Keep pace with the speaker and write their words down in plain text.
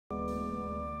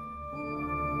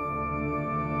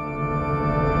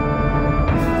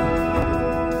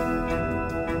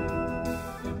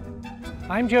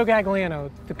I'm Joe Gagliano,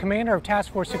 the commander of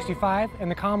Task Force 65 and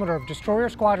the Commodore of Destroyer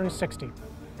Squadron 60.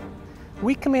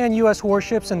 We command U.S.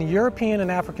 warships in the European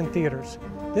and African theaters.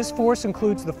 This force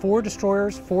includes the 4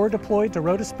 destroyers forward deployed to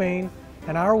Rota, Spain,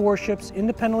 and our warships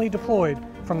independently deployed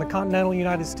from the continental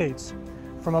United States,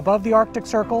 from above the Arctic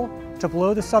Circle to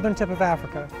below the southern tip of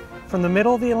Africa, from the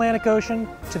middle of the Atlantic Ocean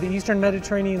to the eastern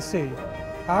Mediterranean Sea.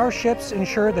 Our ships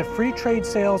ensure that free trade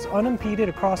sails unimpeded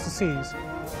across the seas,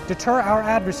 deter our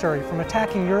adversary from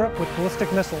attacking Europe with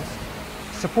ballistic missiles,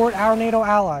 support our NATO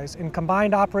allies in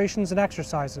combined operations and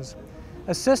exercises,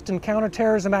 assist in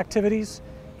counterterrorism activities,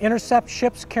 intercept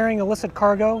ships carrying illicit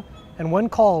cargo, and when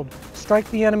called, strike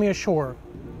the enemy ashore.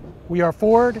 We are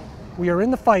forward, we are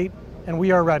in the fight, and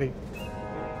we are ready.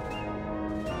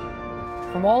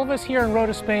 From all of us here in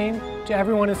Rota, Spain, to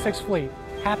everyone in 6th Fleet,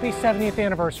 happy 70th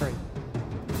anniversary.